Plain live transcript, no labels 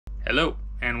Hello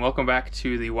and welcome back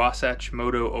to the Wasatch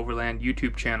Moto Overland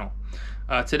YouTube channel.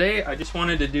 Today I just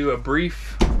wanted to do a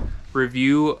brief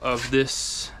review of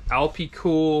this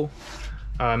Alpicool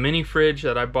mini fridge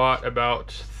that I bought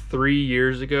about 3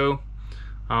 years ago.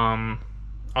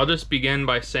 I'll just begin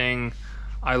by saying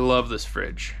I love this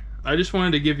fridge. I just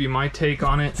wanted to give you my take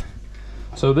on it.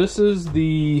 So this is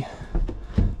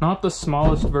not the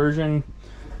smallest version,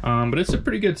 but it's a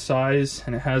pretty good size,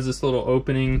 and it has this little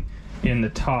opening in the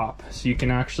top, so you can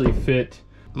actually fit,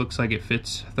 looks like it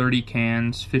fits 30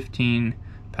 cans, 15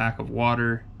 pack of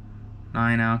water,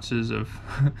 9 ounces of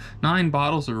 9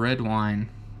 bottles of red wine.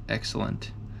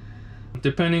 Excellent.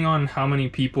 Depending on how many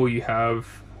people you have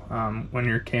when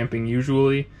you're camping,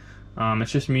 usually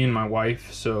it's just me and my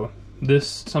wife, so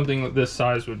something this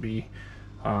size would be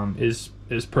is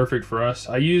perfect for us.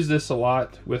 I use this a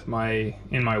lot with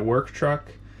in my work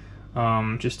truck,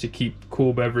 just to keep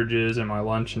cool beverages and my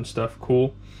lunch and stuff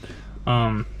cool.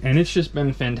 And it's just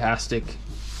been fantastic.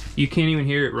 You can't even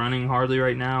hear it running hardly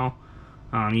right now.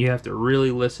 You have to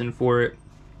really listen for it.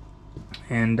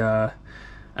 And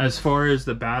as far as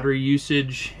the battery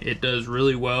usage, it does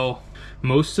really well.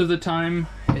 Most of the time,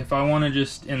 if I want to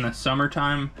just in the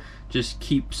summertime just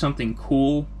keep something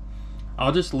cool,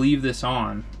 I'll just leave this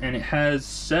on. And it has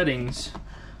settings.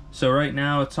 So right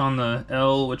now it's on the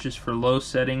L, which is for low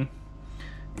setting,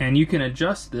 and you can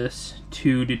adjust this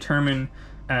to determine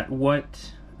at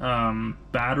what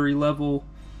battery level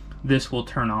this will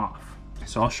turn off.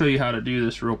 So I'll show you how to do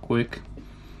this real quick.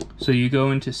 So you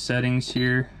go into settings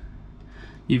here,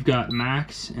 you've got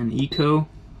max and eco,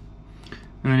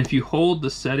 and then if you hold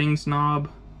the settings knob,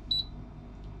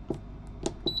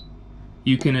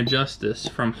 you can adjust this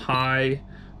from high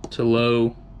to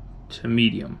low to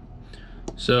medium.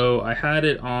 So I had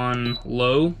it on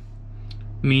low,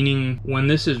 meaning when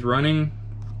this is running,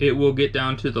 it will get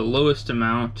down to the lowest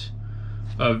amount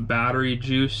of battery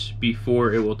juice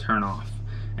before it will turn off.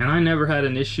 And I never had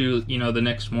an issue, the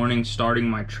next morning starting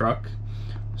my truck.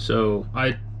 So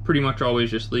I pretty much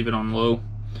always just leave it on low.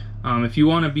 If you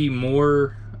want to be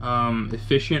more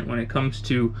efficient when it comes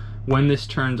to when this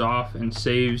turns off and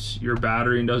saves your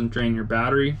battery and doesn't drain your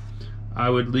battery, I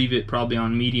would leave it probably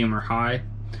on medium or high.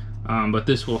 But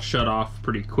this will shut off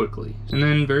pretty quickly. And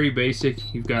then very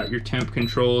basic, you've got your temp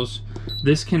controls.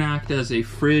 This can act as a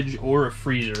fridge or a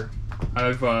freezer.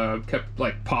 I've kept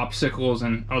like popsicles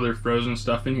and other frozen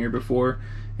stuff in here before,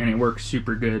 and it works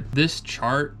super good. This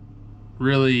chart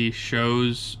really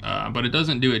shows, but it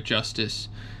doesn't do it justice.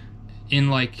 In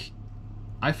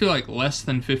I feel like less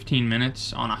than 15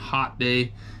 minutes on a hot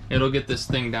day, it'll get this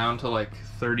thing down to like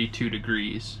 32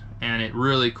 degrees, and it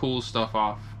really cools stuff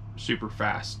off super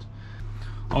fast.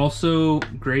 Also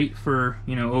great for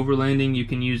overlanding. You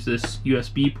can use this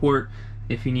USB port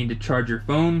if you need to charge your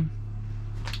phone.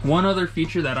 One other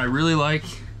feature that I really like,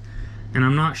 and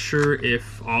I'm not sure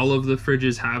if all of the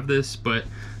fridges have this, but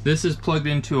this is plugged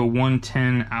into a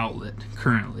 110 outlet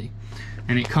currently,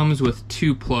 and it comes with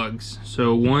 2 plugs.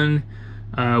 So one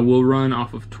will run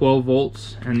off of 12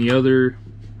 volts, and the other,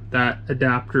 that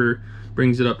adapter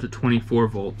brings it up to 24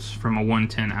 volts from a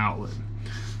 110 outlet.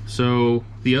 So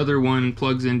the other one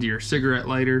plugs into your cigarette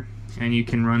lighter, and you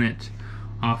can run it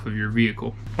off of your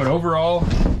vehicle. But overall,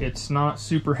 it's not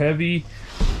super heavy.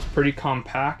 It's pretty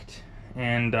compact,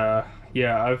 and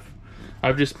yeah,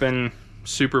 I've just been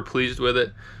super pleased with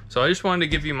it. So I just wanted to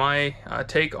give you my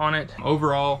take on it.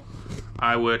 Overall,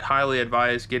 I would highly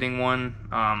advise getting one.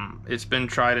 It's been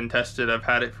tried and tested. I've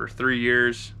had it for 3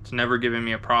 years. It's never given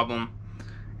me a problem,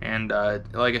 and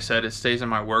like I said, it stays in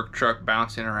my work truck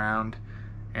bouncing around,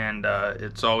 and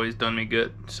it's always done me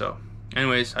good. So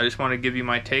anyways, I just want to give you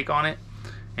my take on it,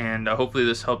 and hopefully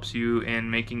this helps you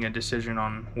in making a decision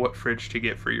on what fridge to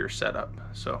get for your setup.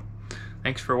 So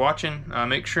thanks for watching.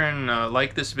 Make sure and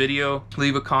like this video,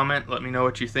 leave a comment, let me know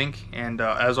what you think, and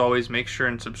as always, make sure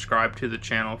and subscribe to the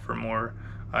channel for more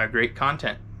great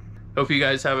content. Hope you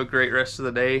guys have a great rest of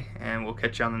the day, and we'll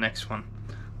catch you on the next one.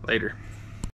 Later.